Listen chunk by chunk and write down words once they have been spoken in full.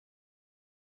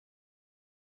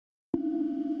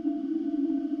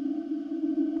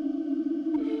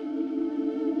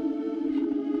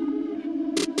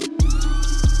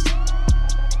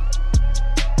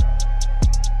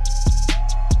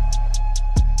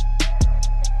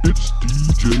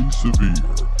DJ Severe,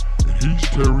 and he's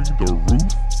tearing the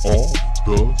roof off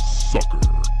the sucker.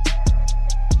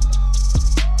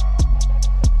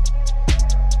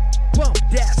 Bump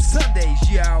that Sundays,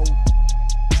 yo.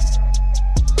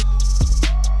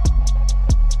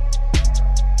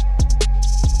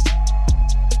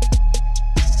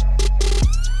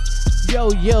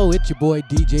 Yo, it's your boy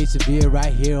DJ Severe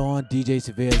right here on DJ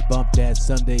Severe's Bump That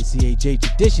Sunday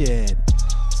CHH edition.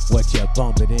 What you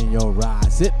bumping in your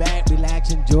ride? Sit back,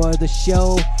 relax, enjoy the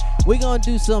show. We're gonna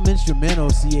do some instrumental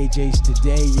CHH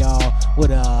today, y'all,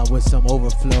 with some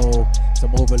overflow,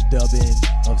 some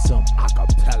overdubbing of some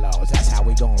acapellas. That's how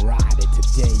we gonna ride it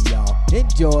today, y'all.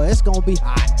 Enjoy, it's gonna be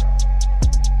hot.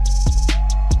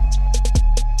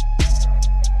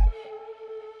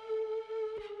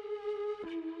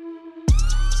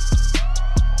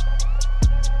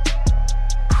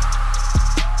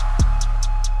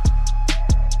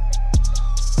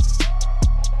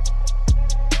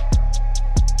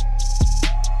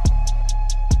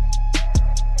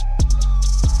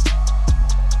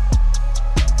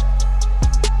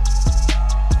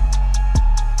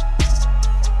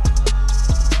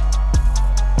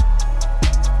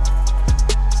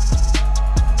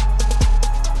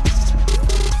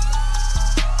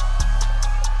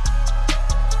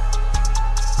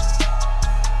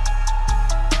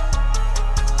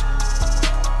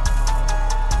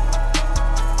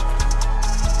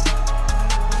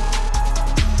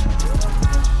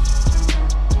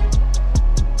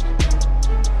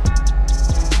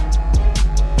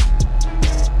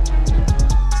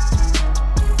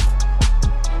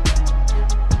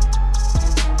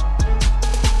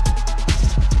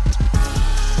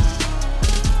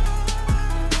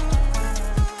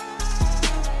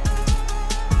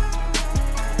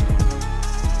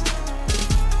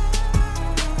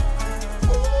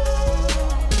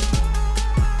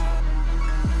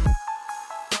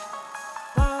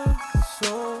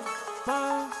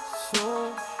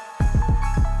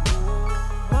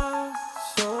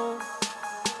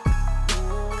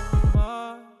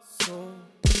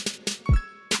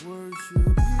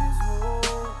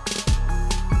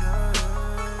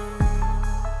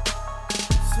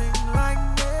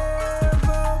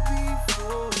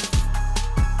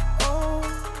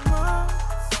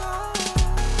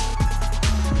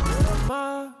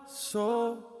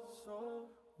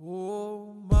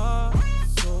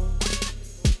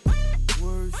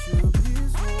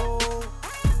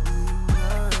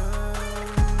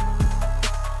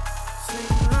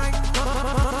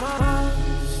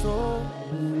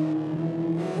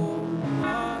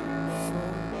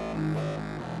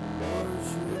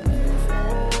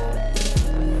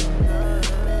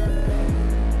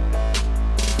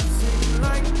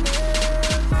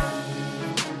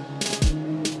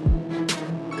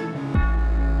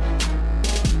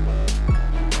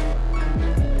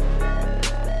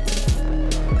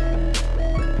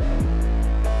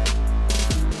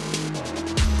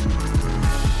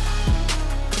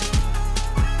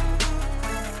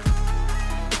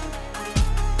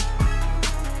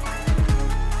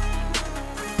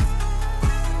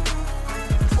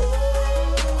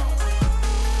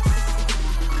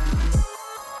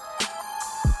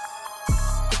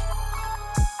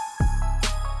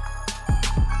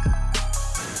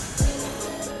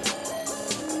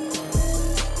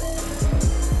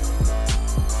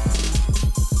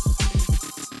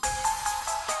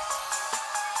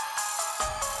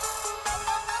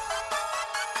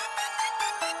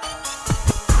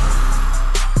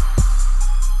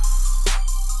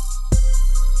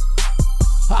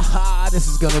 This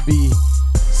is gonna be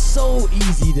so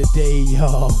easy today,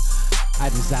 y'all. I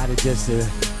decided just to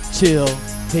chill,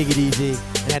 take it easy,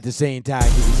 and at the same time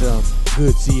give you some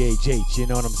good CHH, you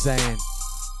know what I'm saying?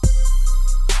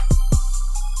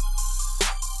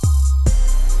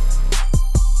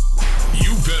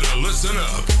 You better listen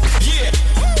up. Yeah!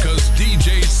 Cause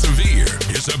DJ Severe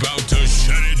is about to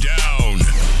shut it down.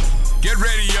 Get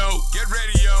ready, yo. Get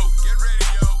ready, yo. Get ready,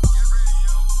 yo. Get ready,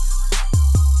 yo.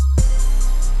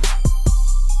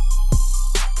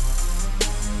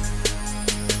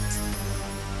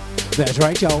 That's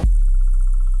right, y'all.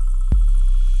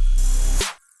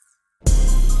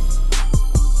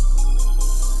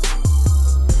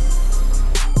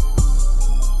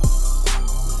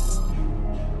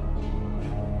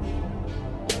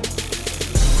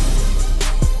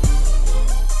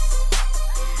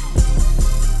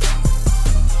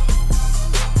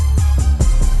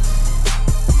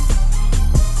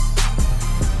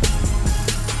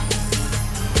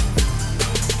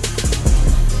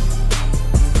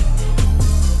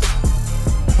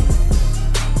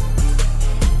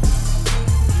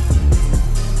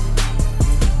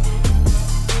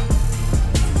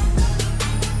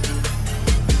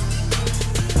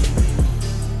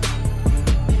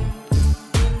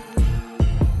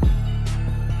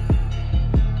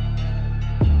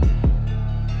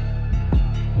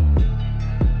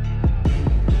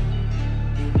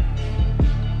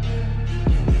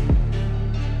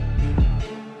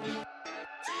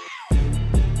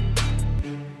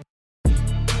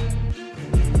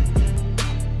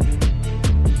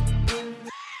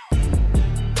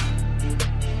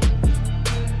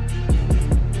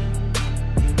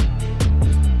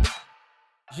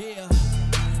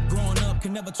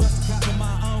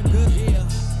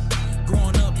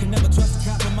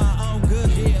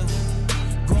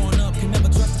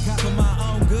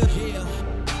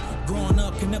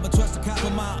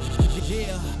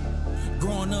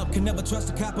 Can never trust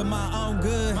a cop of my own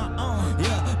good.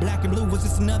 Yeah, black and blue was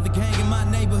just another gang in my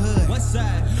neighborhood. West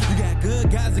side, you got good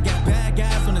guys, I got bad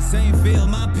guys on the same field.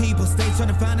 My people stay trying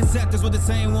to find the sectors with the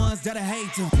same ones that I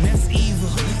hate them. That's evil.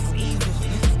 That's evil.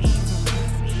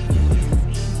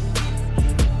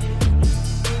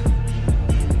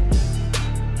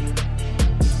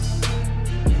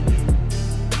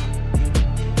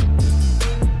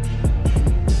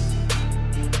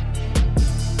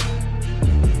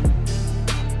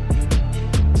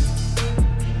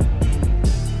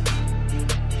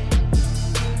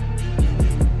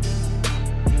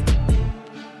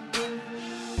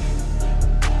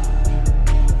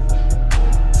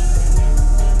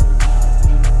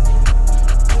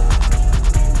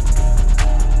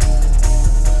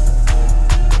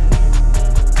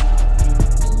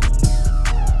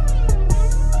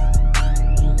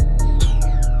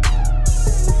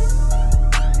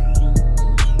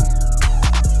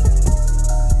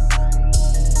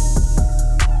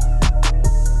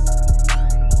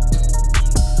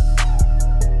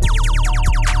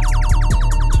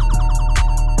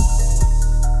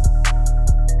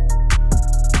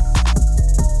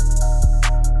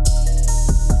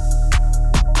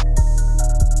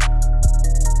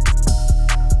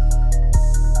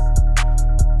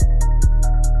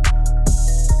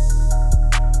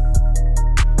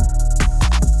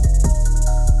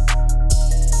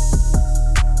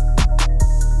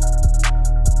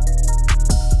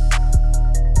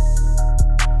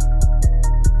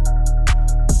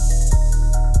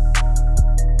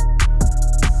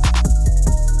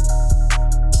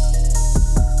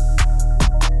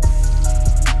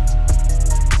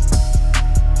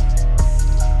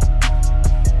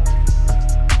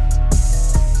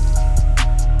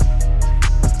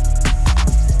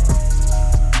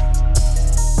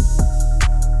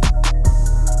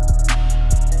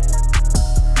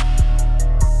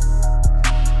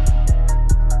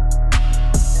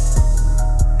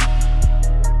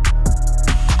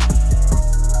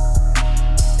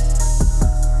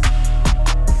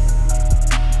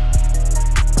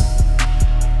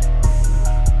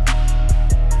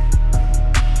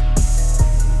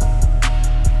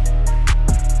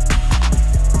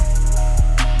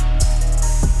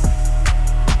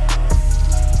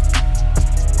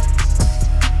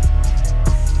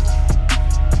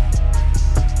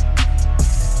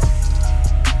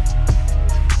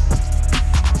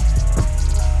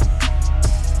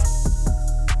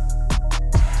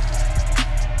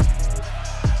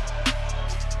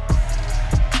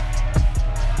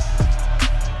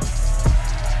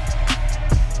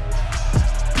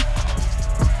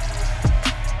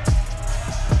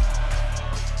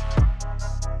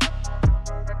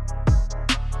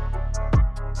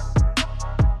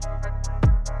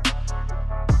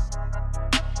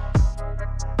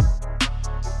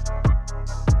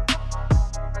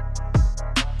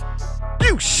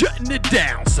 Shutting it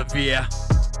down, Severe.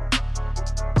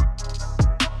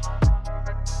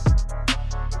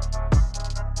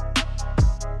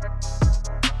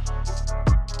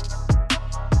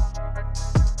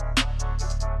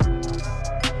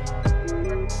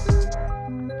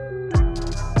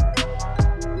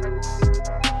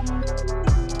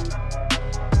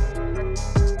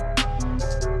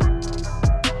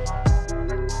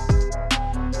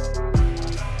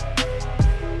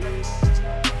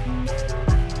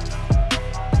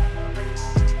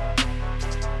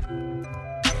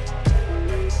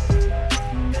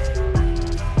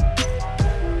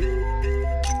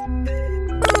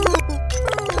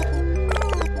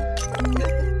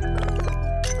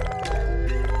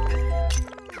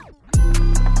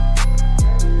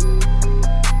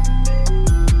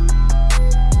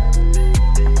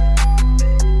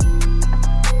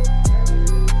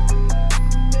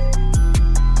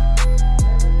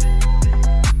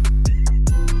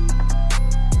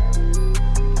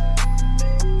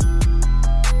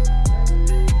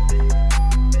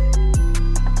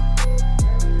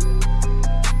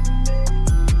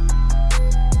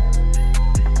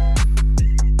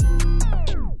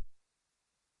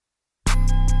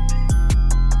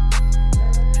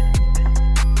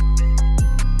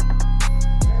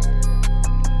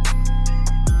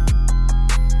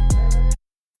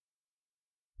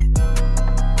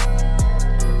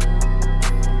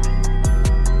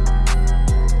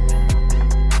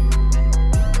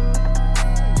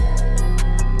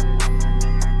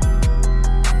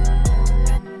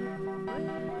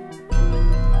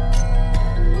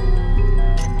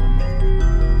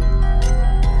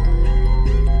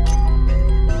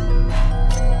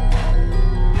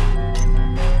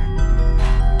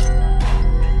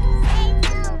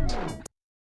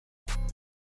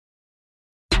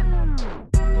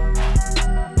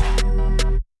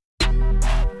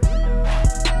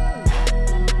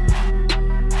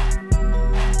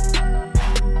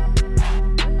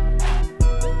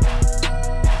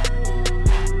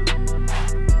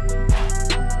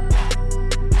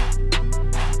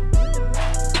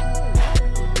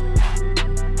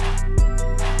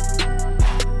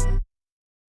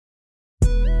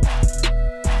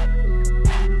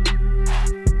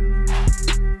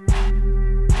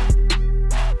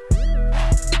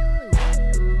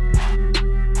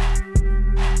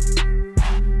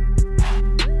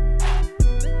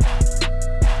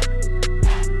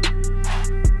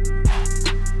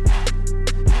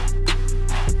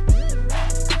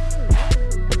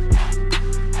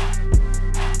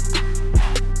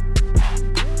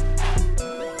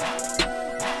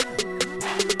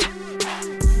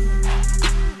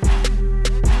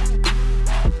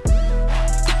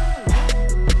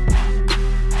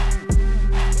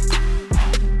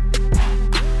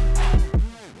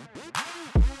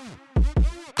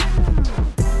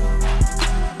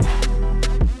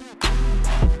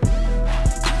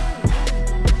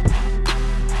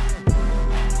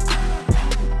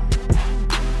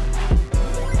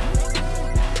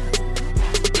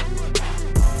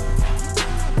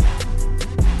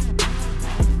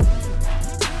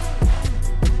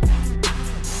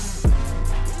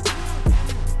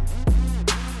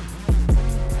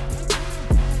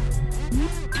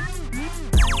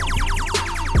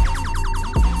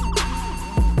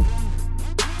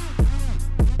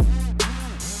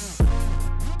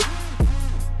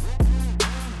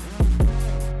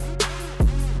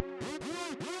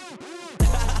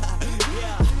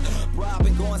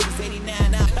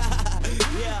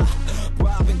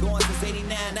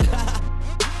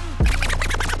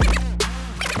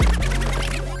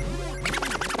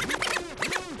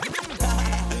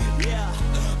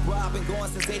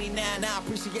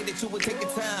 appreciate that you would take the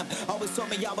time. Always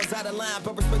told me I was out of line,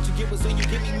 but respect you give was when you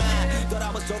give me mine. Thought I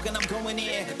was joking, I'm going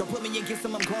in. Don't put me against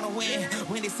them, I'm gonna win.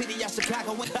 Windy City, out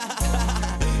Chicago, win.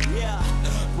 Yeah,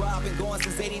 bro, I've been going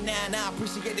since 89. I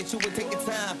appreciate that you would take the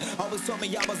time. Always told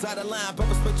me I was out of line, but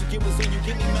respect you give was when you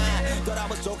give me mine. Thought I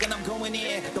was joking, I'm going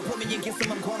in. Don't put me against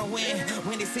them, I'm gonna win.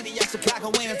 Windy City, out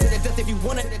Chicago, win. To the death if you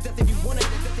want it, to the death if you want it, to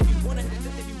the death if you want it, to the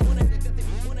death if you want it, to the death if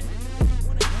you want it.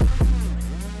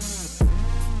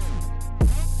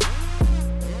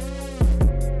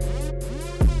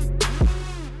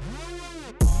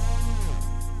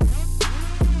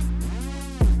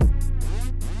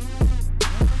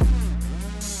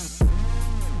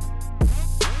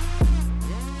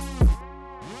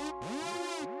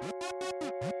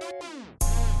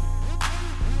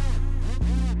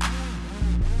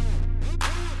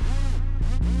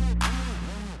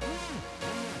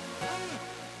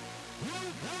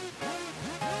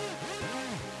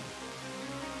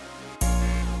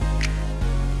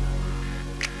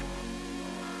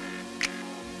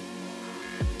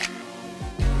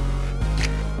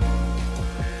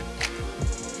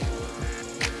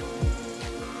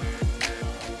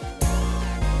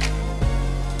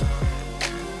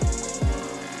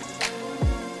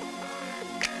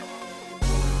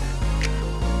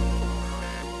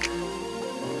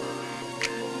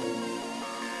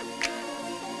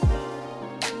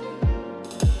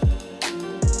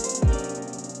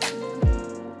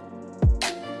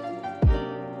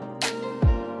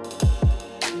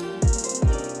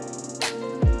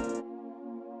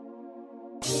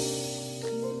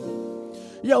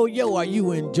 Yo, are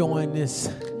you enjoying this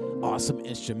awesome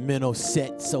instrumental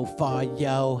set so far,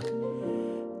 yo?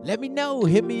 Let me know.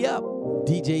 Hit me up.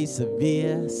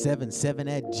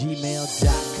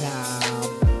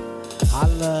 DJSevere77@gmail.com.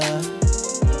 Holla.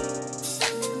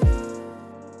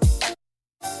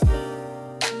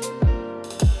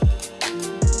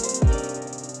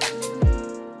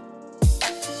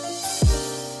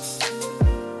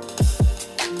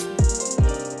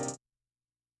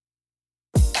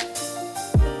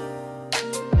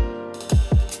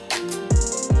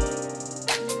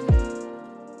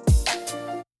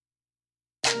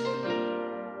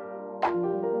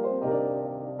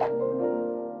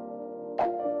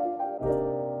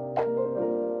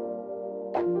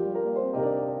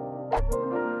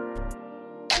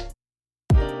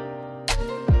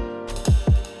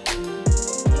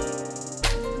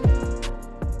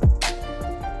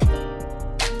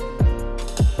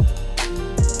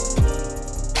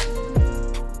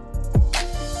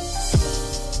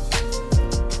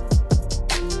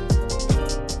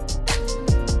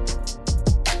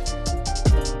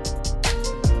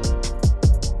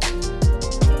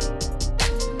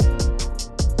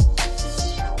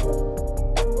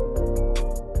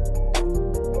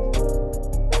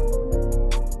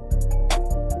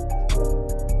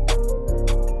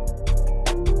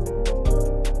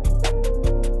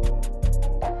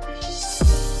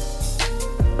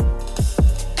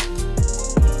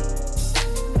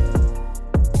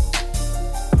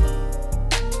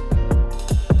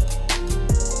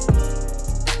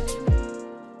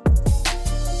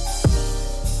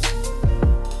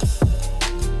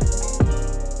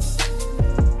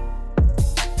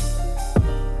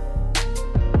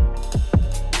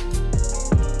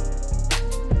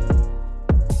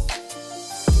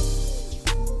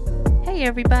 Hey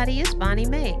everybody, it's Bonnie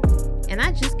Mae, and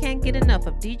I just can't get enough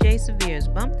of DJ Severe's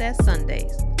Bump That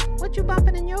Sundays. What you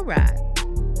bumping in your ride?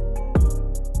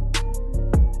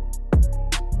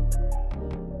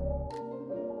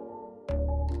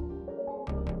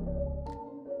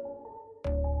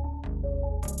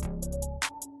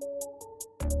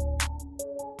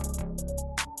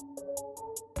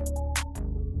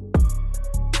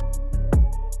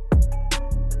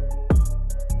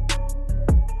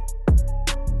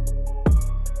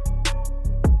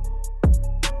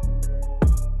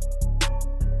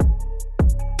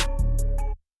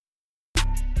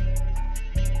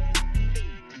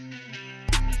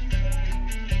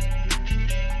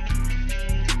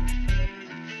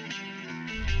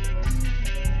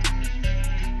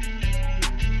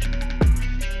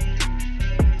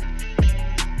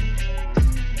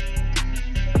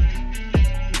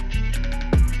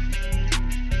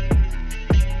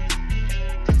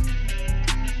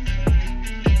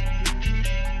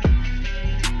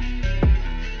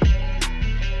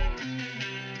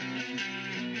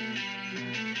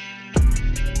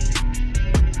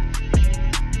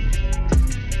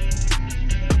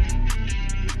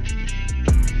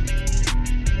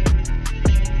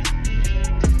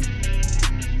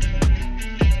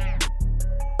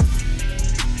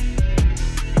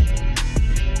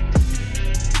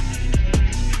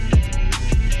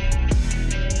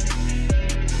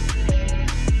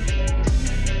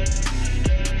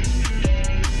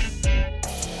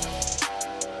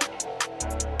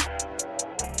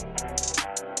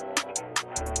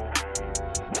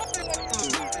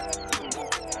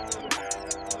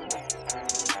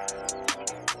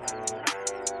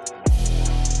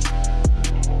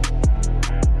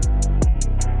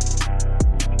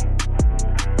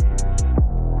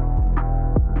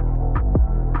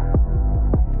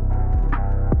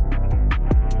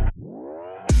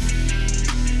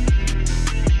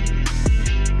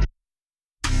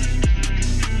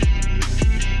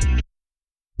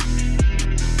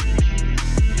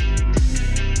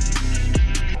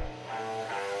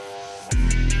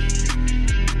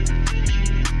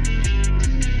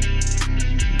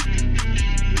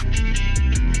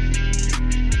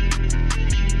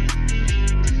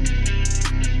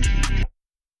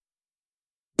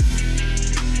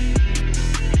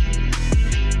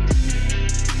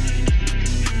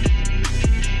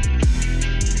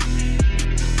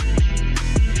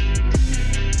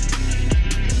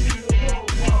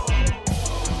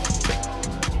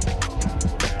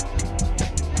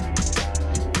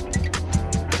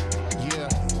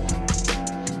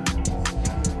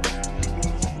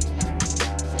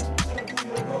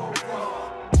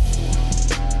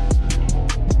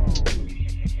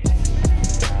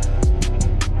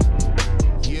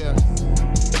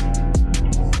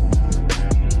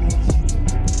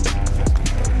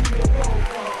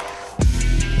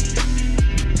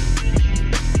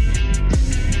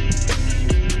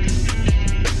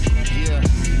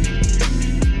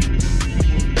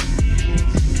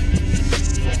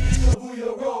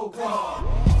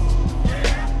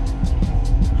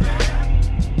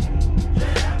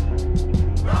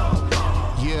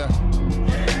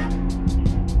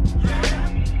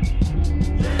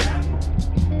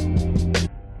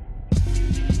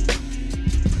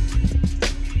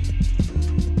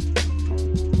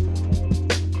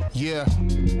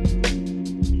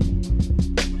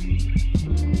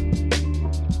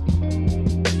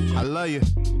 love you.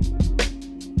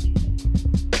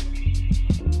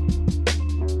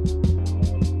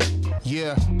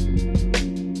 Yeah.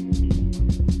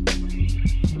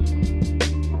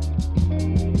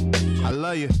 I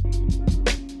love you.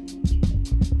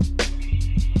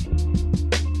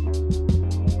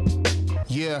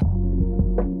 Yeah.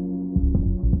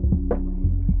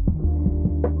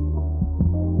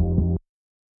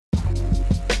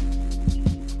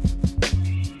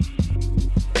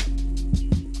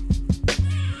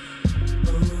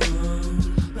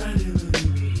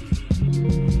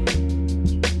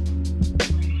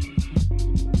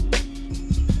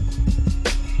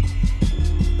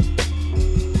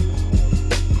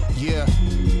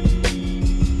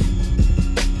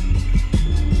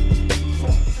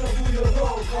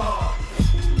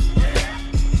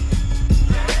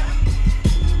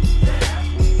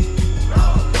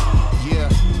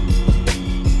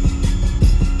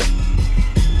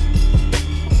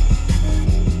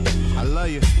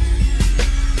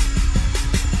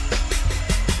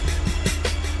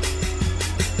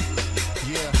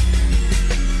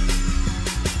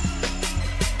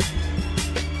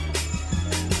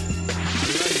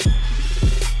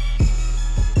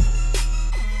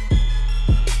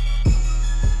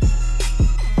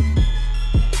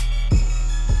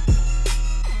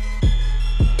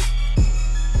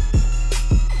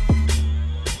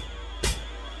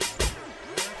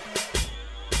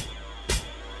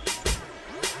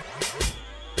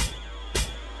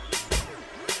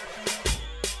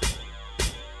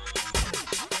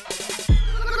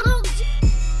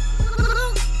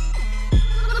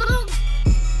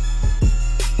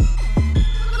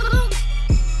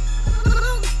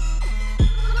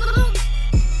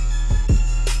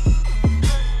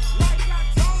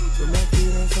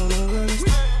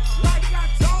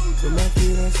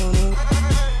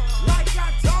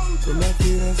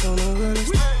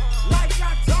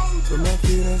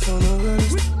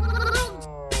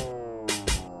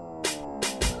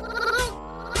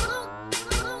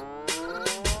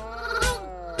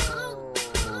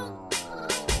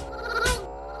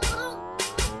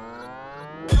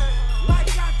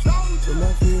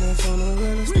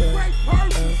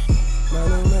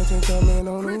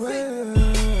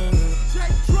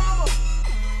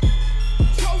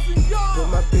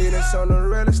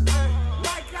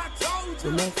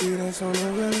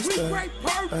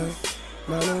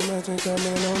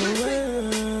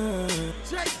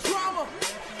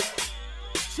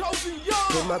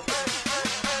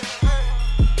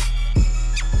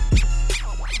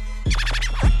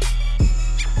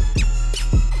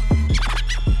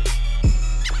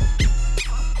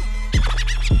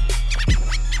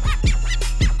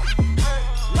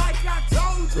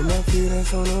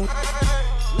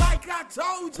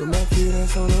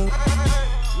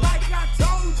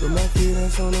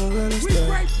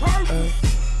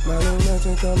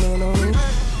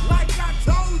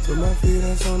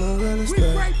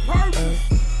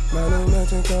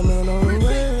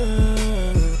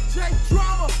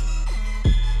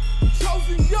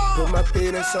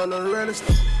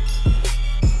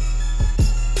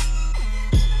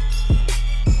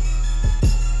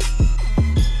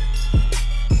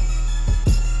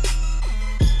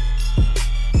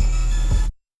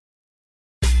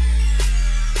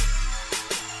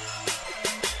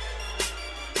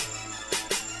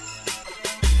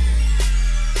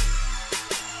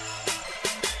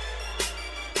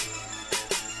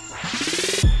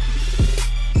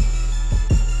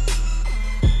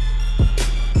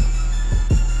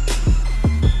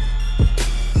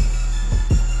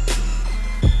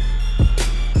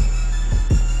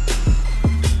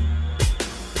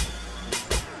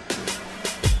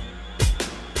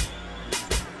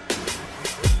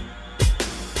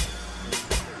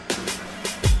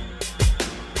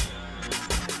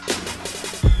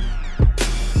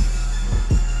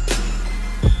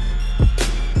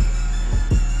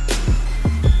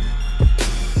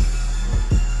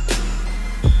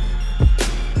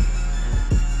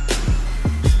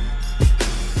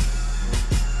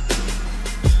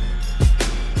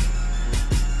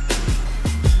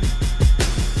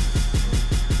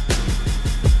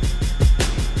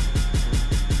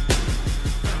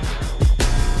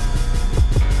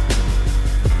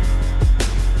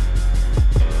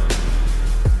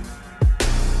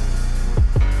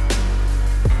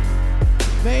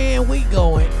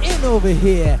 Over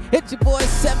here, it's your boy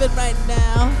 7 right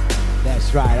now.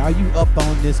 That's right, are you up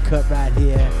on this cut right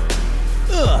here?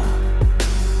 Ugh.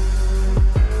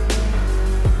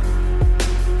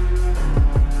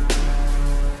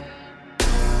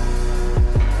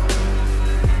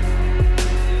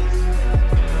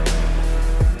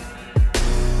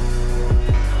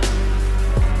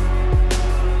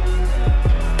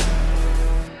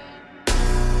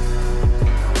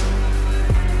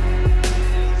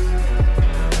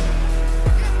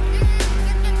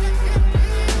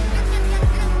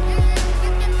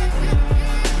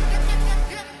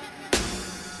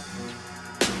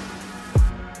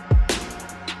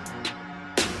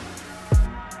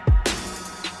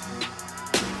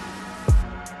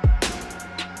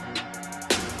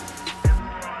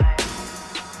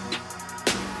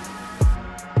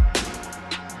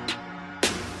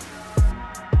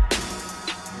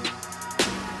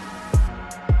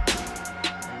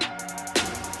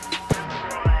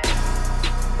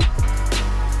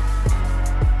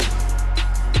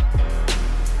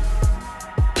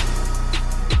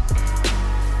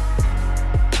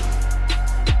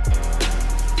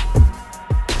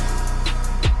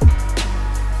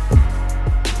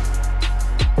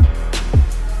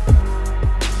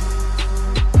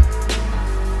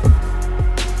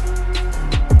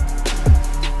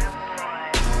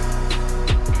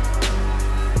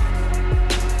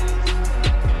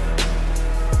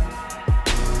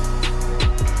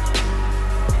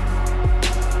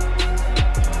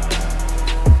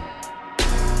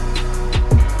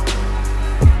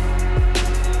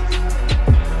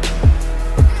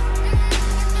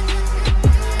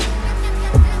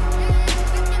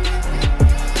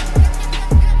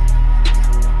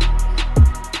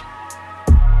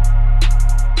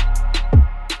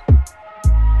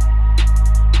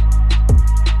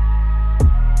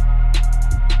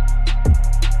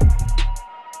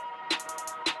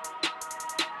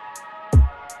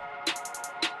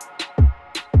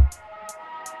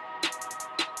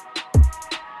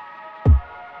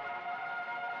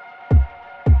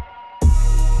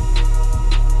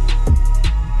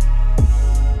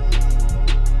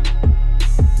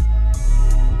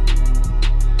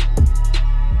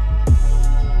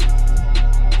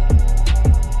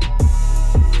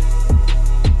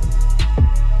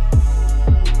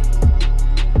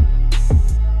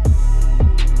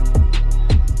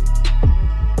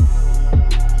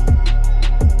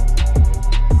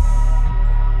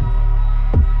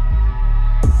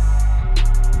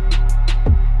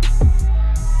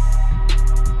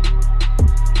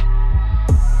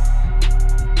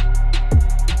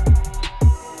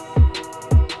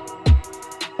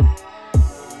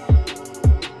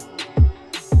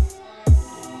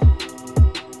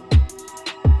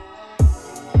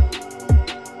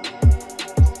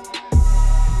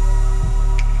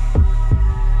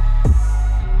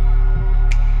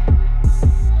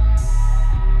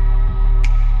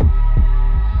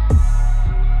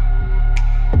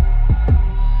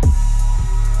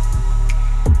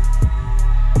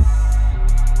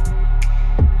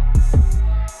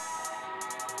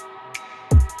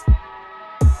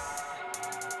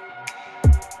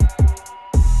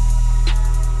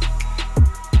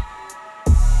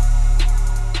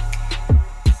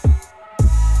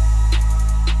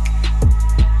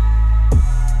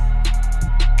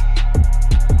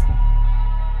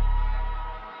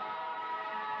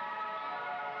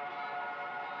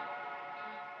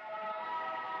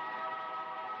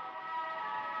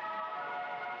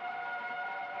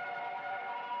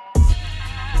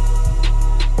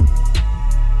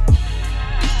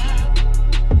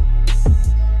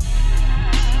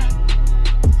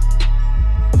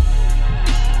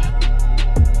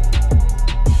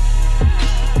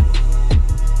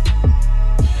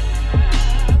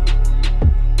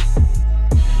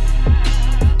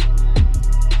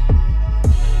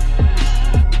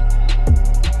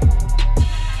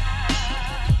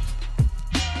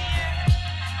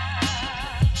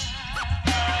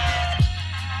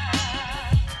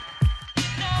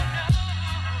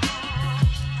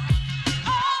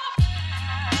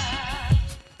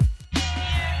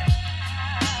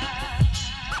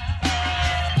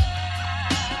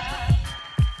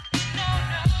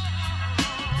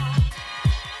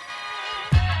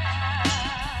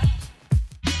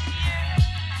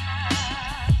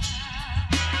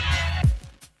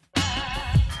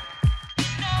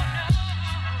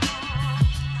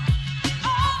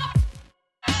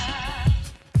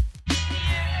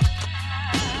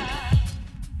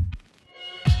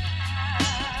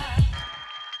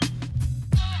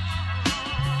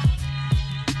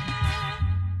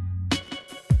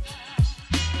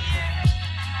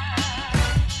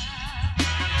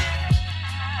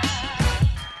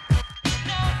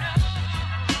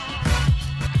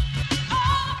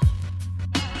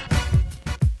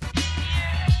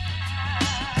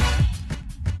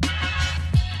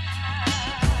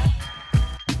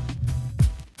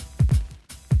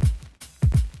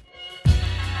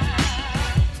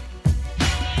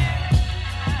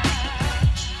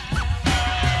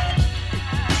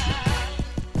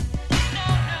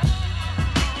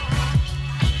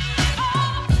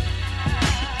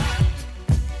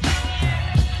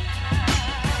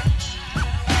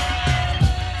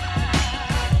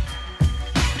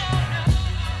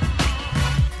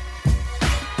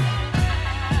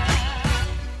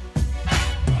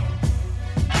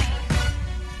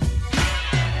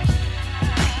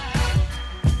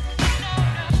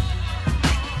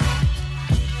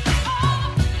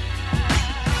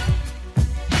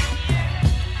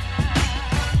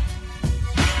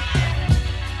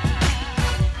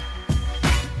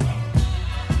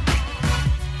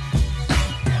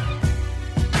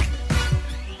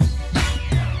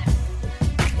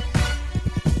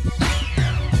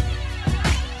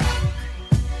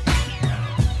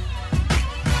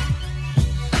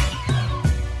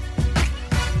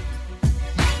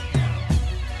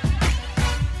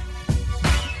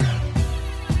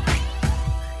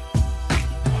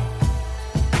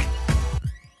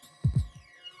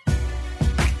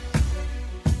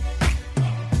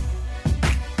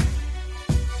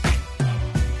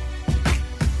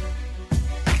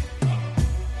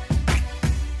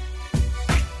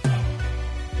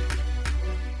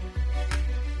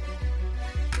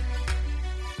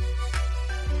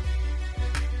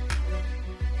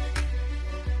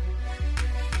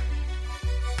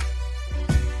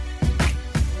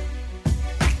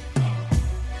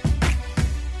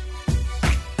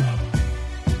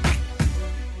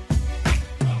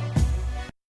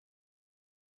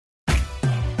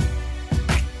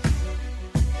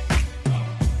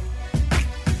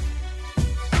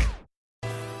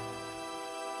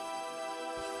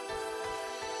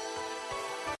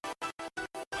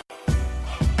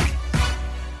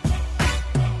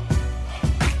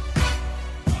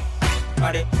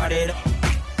 Start it up.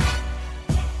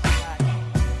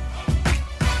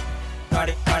 Start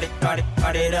it up.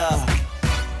 Start it up.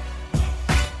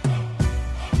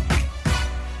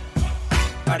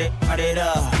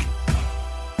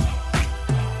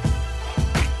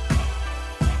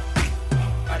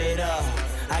 Start it up.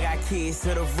 I got keys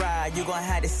to the ride. You gon'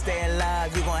 have to stay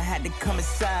alive. You gon' have to come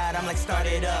inside. I'm like, start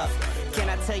it up. Can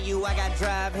I tell you I got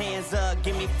drive? Hands up,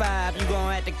 give me 5. You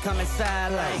gon' have to come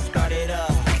inside. Like, start it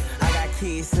up. I got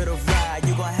keys to the ride.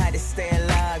 You gon' have to stay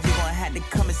alive. You gon' have to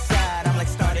come inside. I'm like,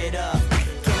 start it up.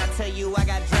 Can I tell you I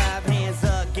got drive? Hands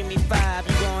up, give me 5.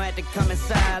 You gon' have to come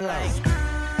inside. Like,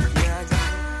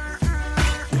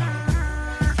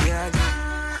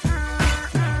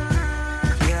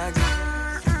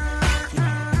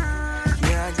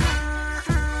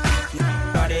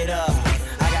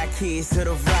 keys to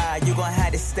the ride, you gon'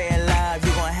 have to stay alive.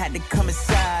 You gon' have to come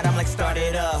inside. I'm like, start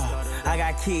it up. I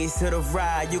got keys to the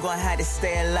ride, you gon' have to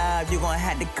stay alive. You gon'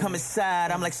 have to come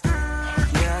inside. I'm like, start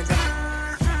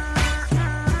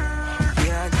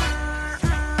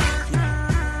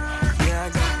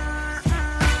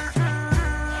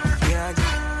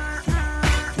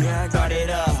it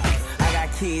up. I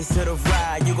got keys to the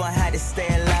ride, you gon' have to stay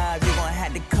alive. You gon'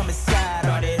 have to come inside.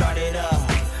 Start it up.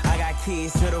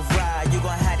 Keys to the ride, you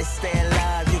gon' have to stay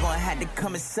alive. You gon' have to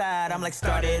come inside. I'm like,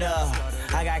 start it up.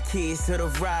 I got keys to the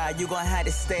ride, you gon' have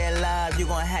to stay alive. You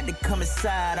gon' have to come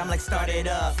inside. I'm like, start it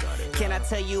up. Can I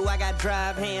tell you I got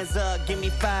drive? Hands up, give me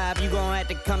 5. You gon' have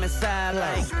to come inside.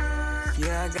 Like,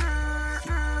 yeah, I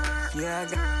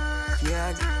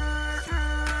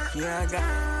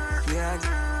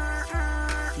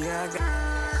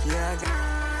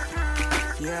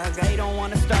got They don't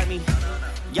wanna start me.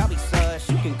 Y'all be sus,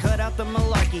 you can cut out the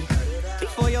malarkey.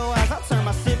 Before your eyes, I'll turn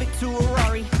my Civic to a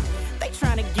Rari. They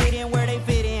tryna get in where they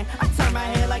fit in. I turn my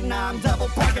head like, nah, I'm double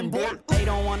parking, boy. They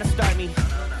don't wanna start me.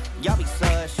 Y'all be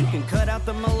sus, you can cut out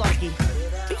the malarkey.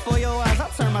 Before your eyes, I'll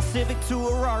turn my Civic to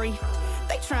a Rari.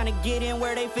 They tryna get in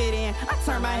where they fit in. I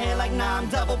turn my head like, nah, I'm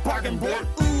double parking, boy.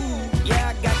 Ooh, yeah,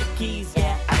 I got the keys,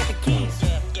 yeah, I got the keys.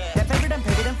 That paper done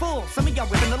paid it in full, some of y'all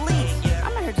ripping the leads.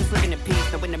 I'm out here just living in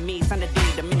peace, no enemies, on the D,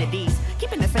 the minute D's.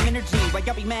 Keeping the same energy, why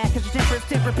y'all be mad, cause your temper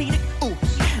is repeated? Ooh,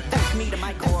 that's me to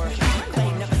my core. They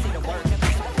never see the word.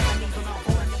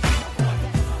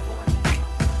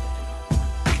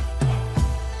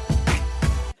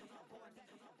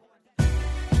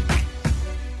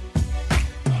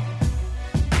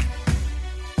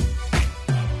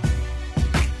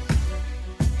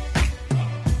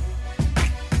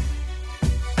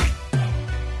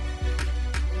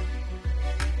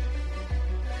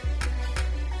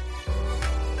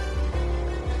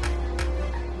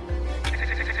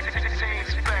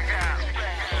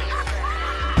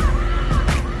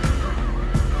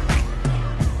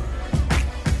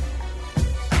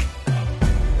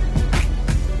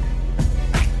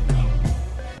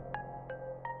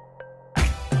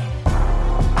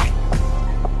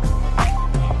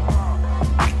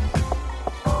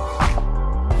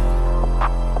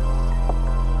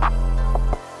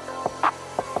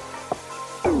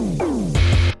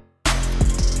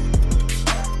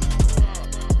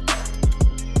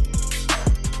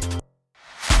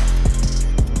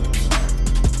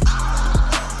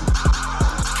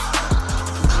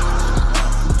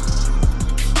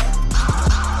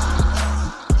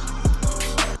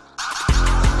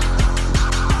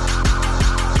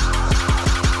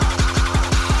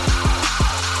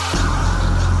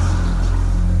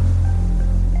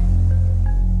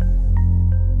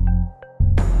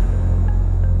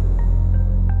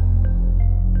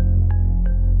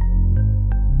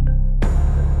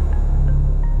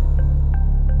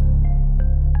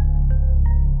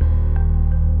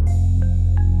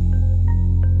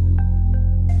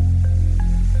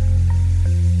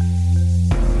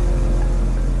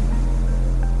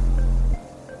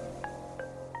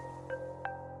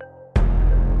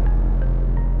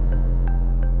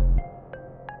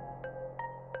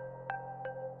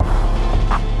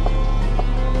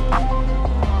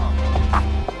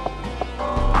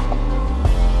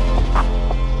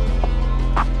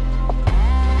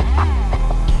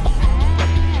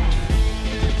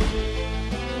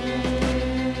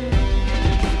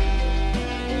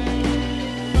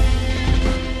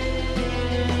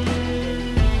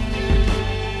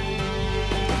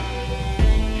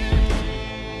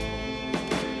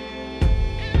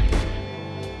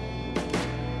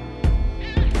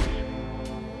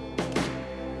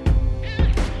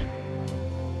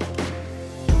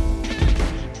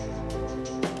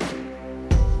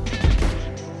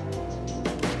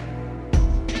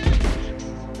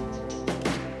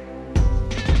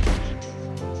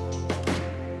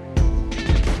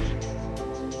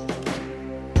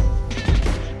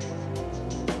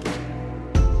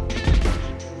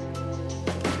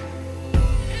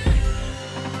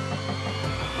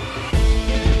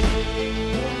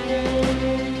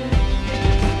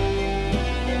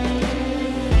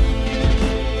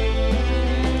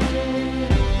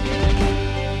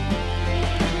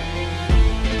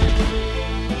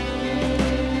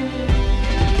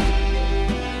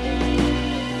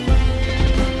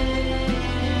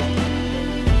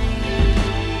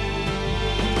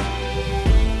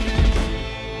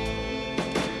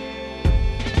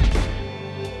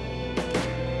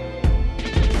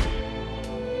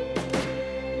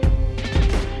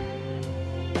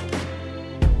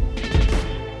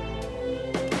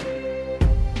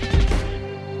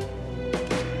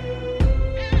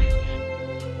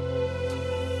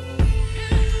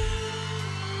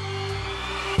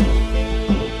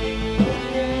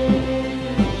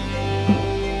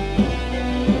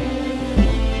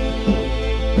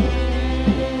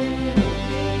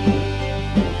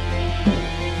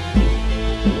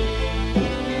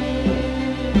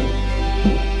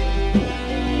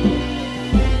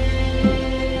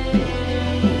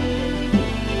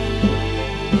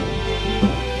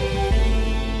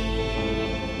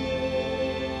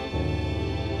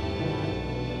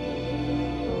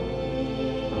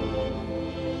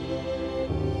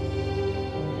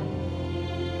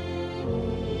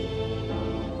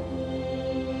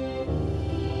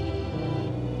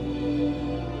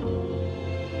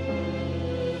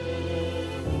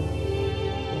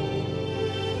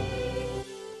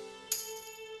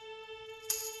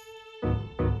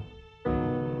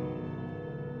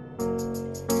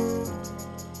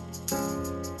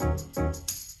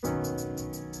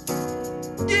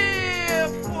 Yeah,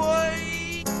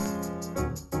 boy.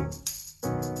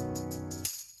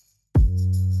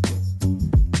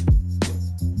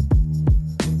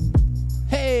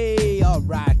 Hey, all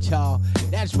right, y'all.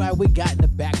 That's right, we got in the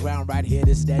background right here.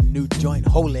 This is that new joint,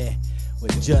 Holy,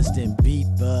 with Justin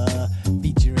Bieber,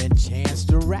 featuring Chance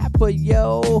the Rapper,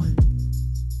 yo.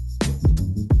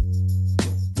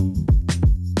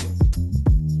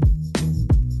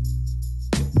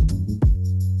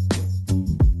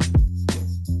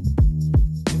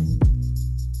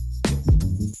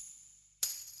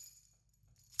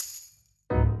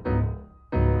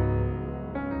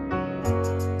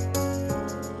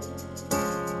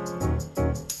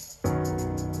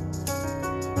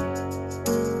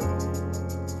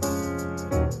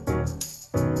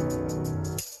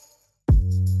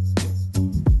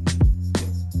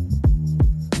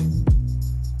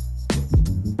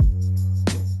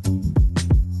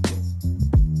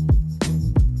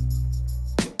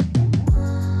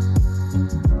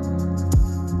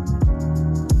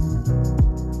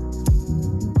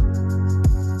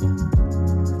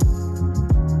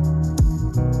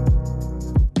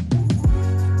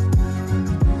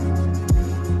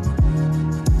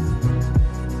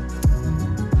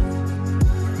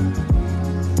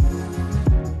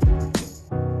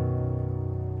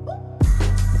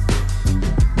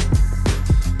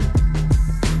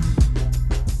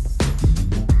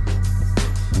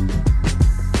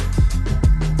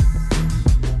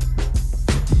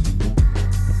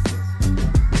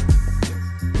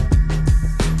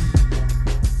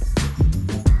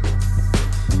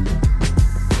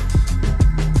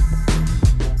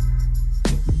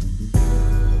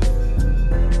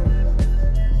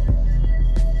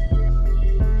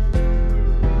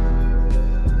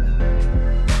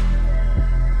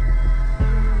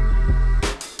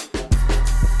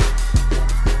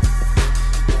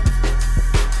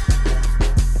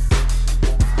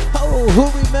 Who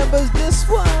remembers this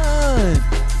one?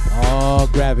 Oh,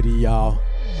 Gravity, y'all.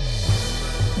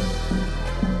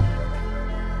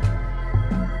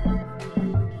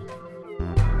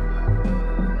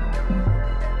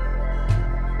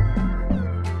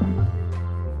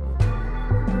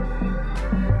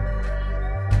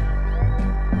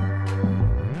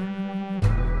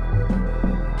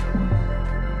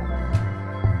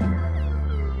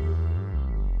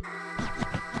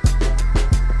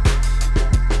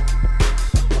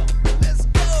 Let's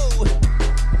go.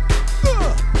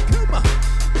 Come on.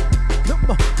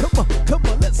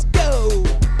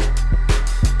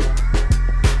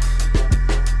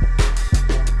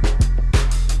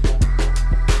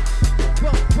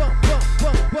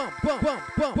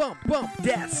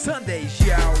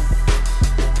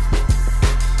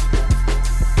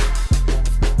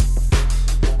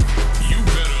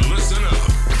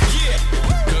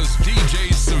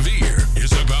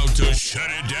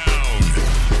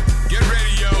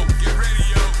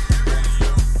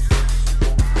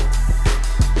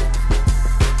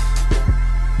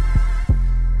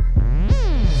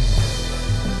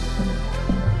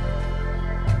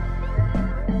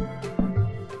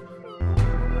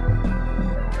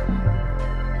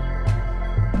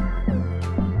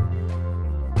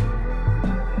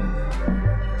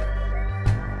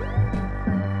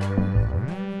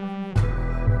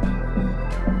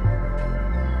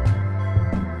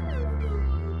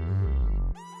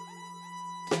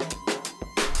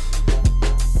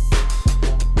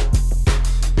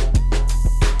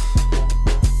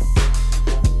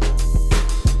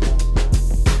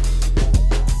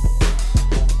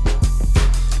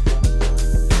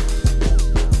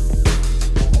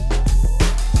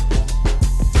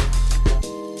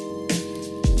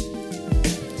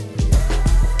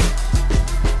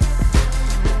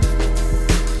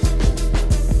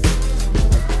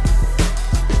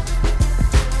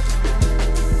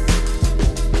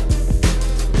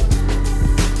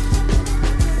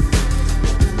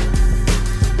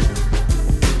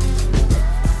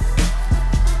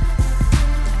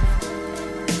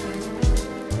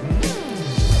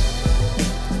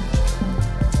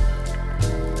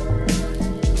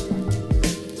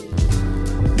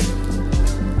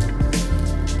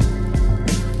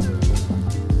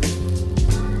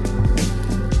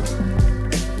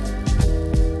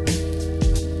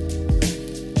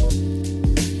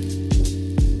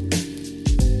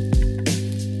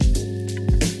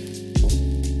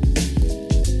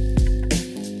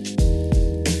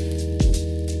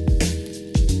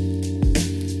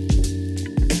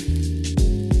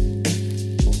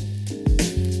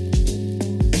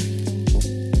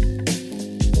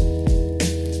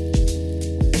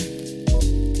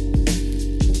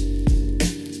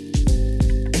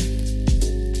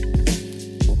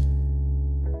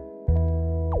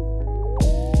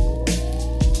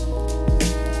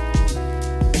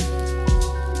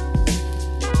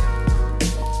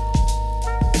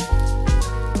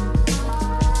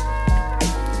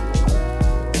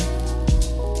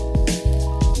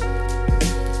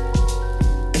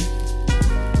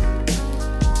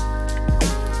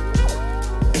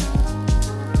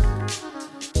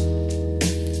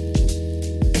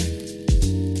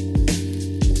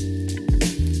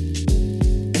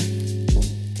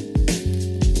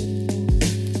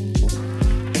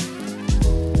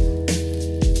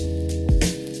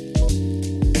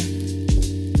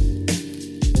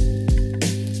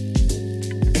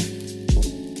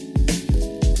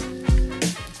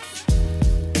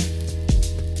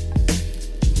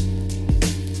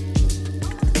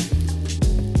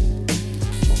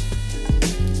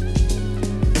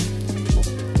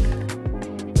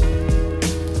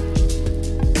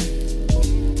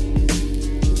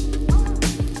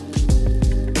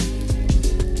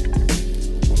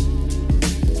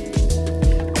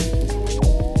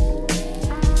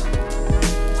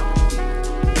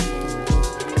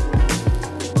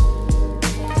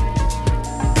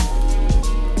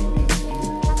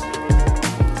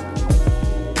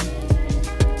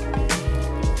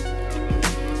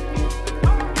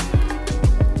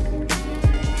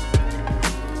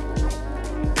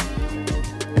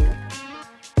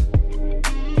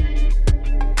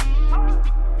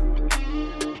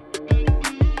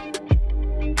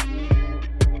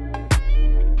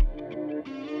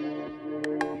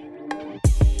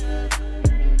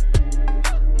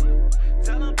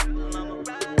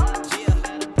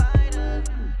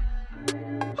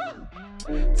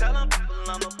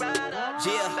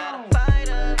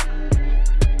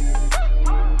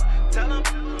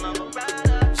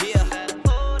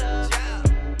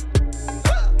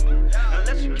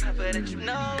 better that you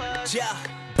know us. Yeah.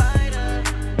 Fighter.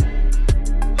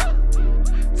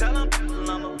 Tell them people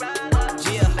I'm a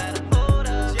rider. Yeah. Better hold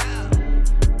up. Yeah.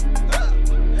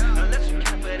 Unless you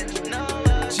can't better that you know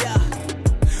us.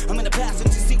 Yeah. I'm in the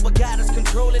passenger seat where God is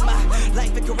controlling my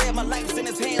life and career. My life's in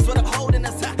his hands, what I'm holding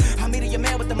us high. I'm meeting your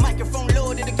man with the microphone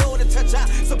loaded to go to touch out.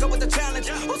 So go with the challenge.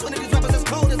 Who's one of these rappers as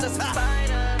cold as us high?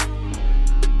 Fighter.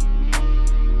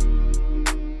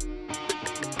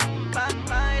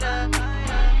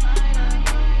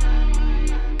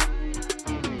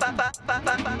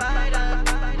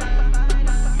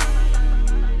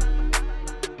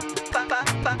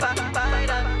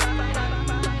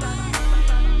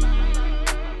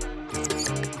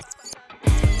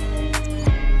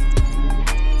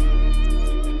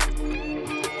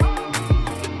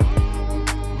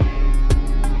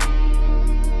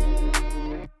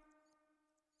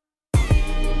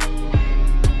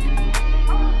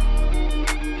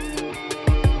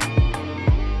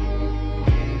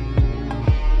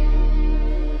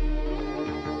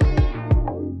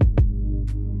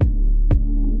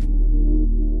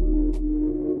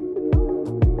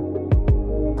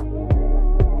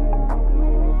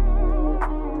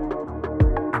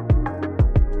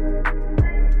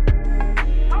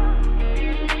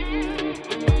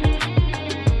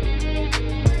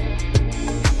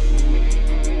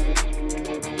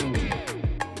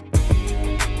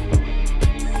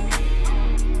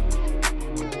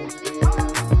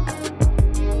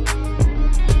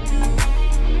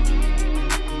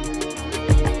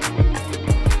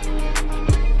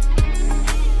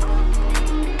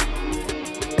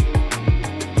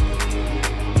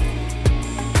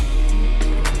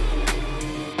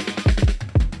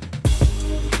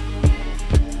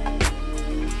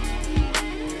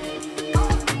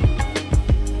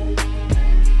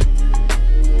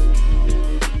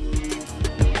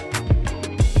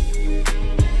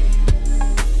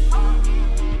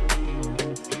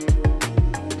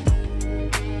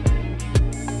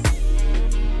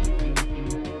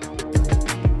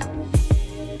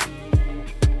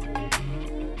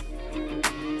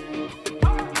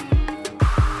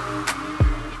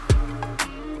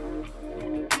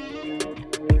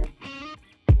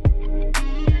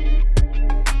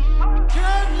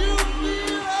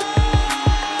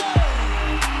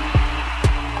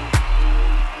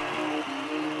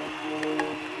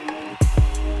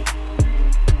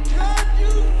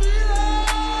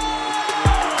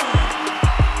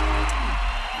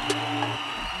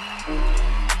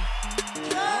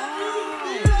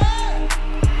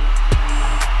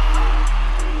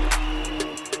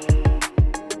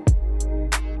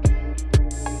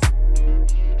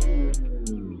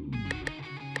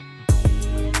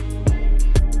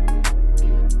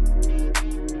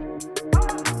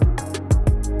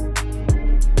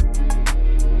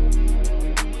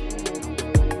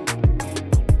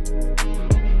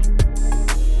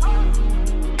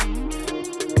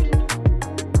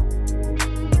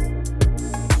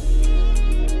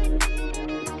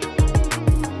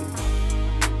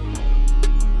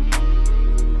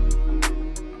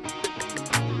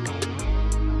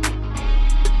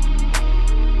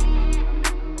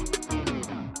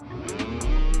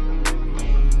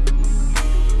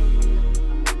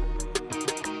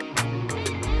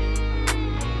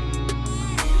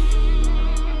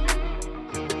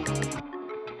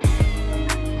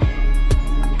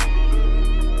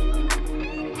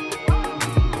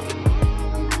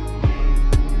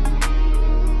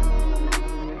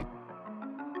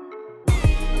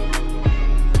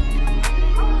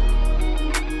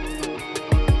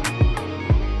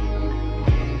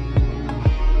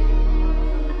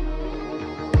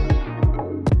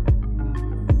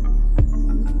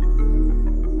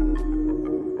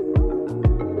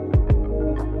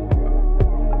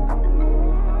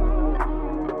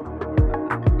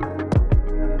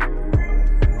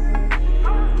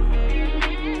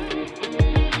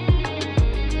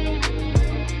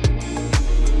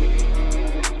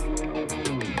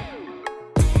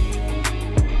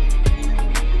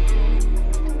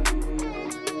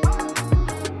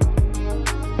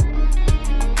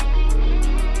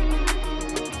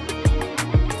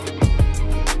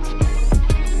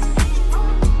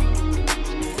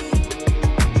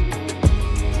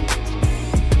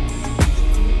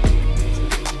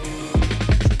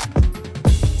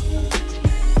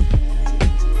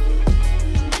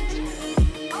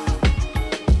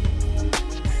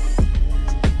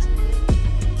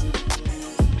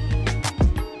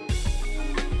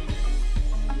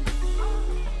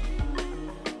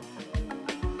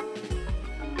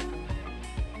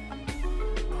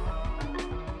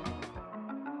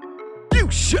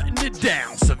 shutting it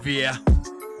down, Severe.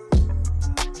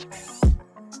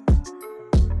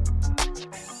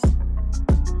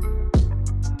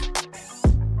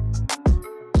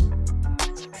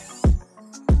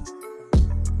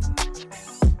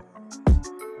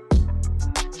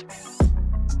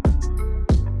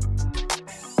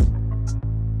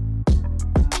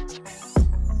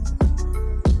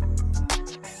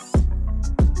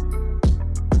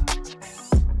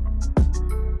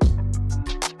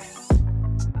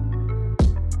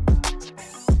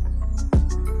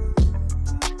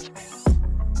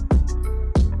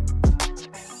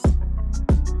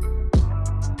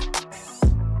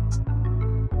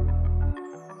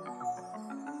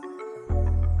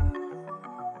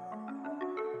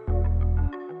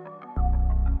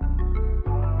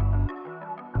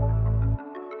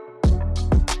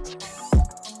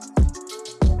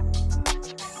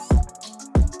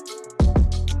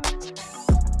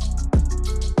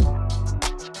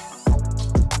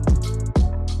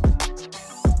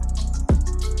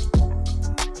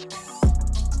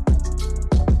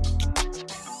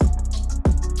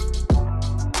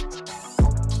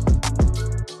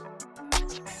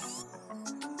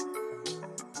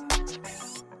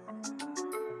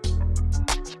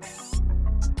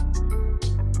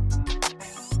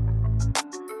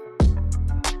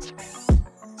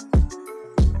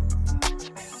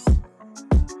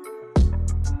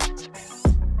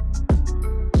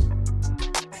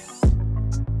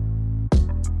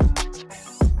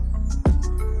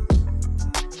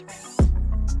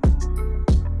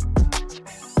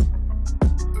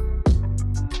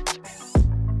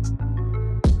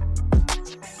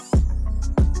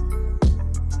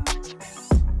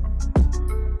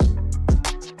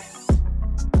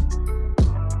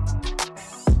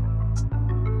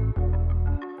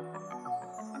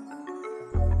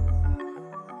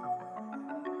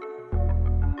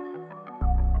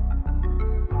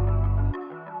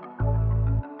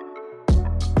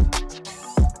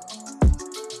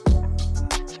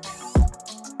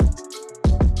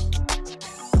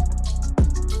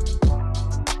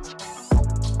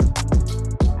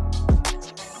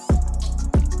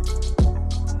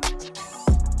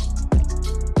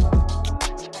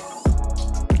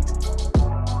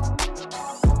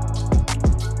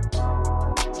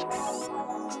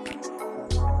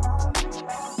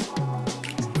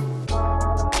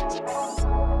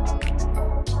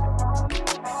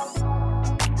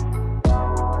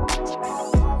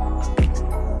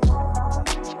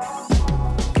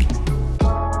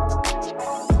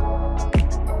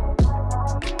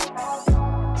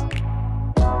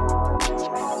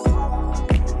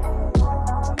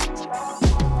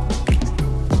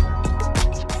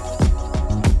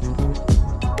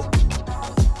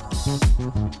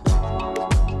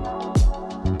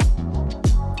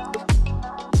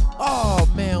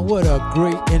 What a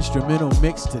great instrumental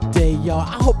mix today, y'all.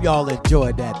 I hope y'all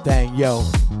enjoyed that thing, yo.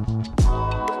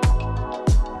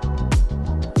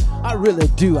 I really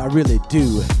do, I really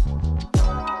do.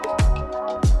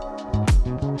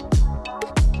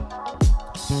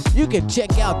 You can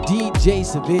check out DJ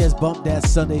Severe's Bump That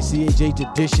Sunday CHH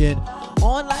edition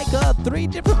on like 3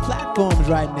 different platforms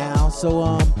right now. So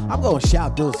I'm gonna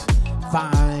shout those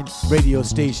fine radio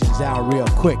stations out real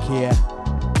quick here.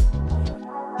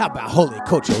 How about Holy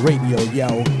Culture Radio,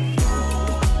 yo?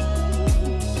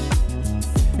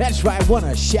 That's right,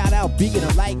 wanna shout out Beacon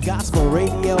of Light Gospel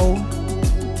Radio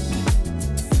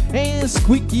and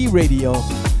Squeaky Radio.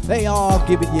 They all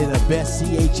giving you the best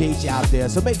CHH out there.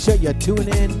 So make sure you tune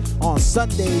in on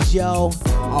Sundays, yo.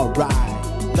 All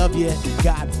right. Love you.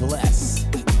 God bless.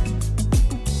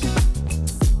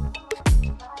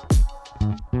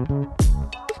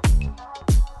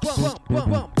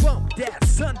 Bump that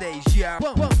Sundays, yo.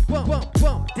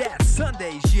 Bump that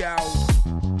Sundays, yo.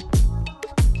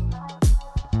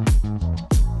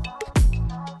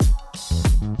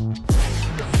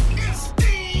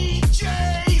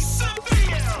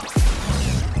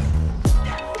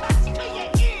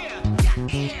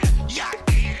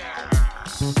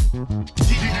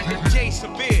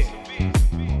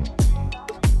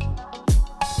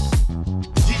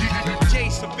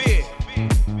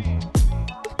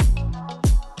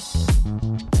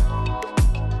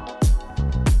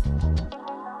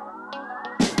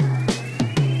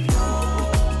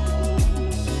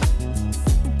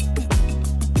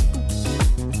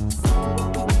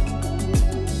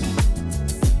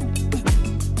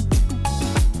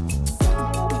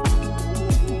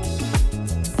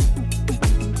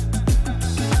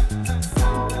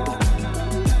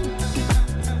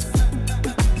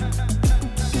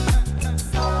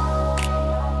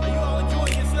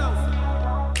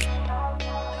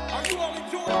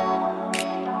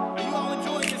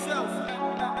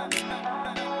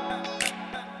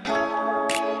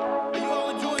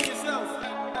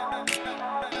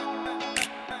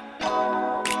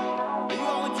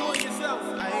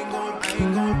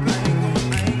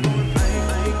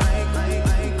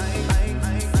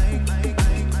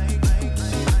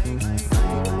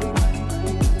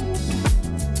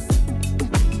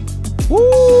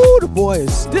 Woo, the boy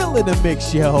is still in the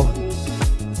mix, yo.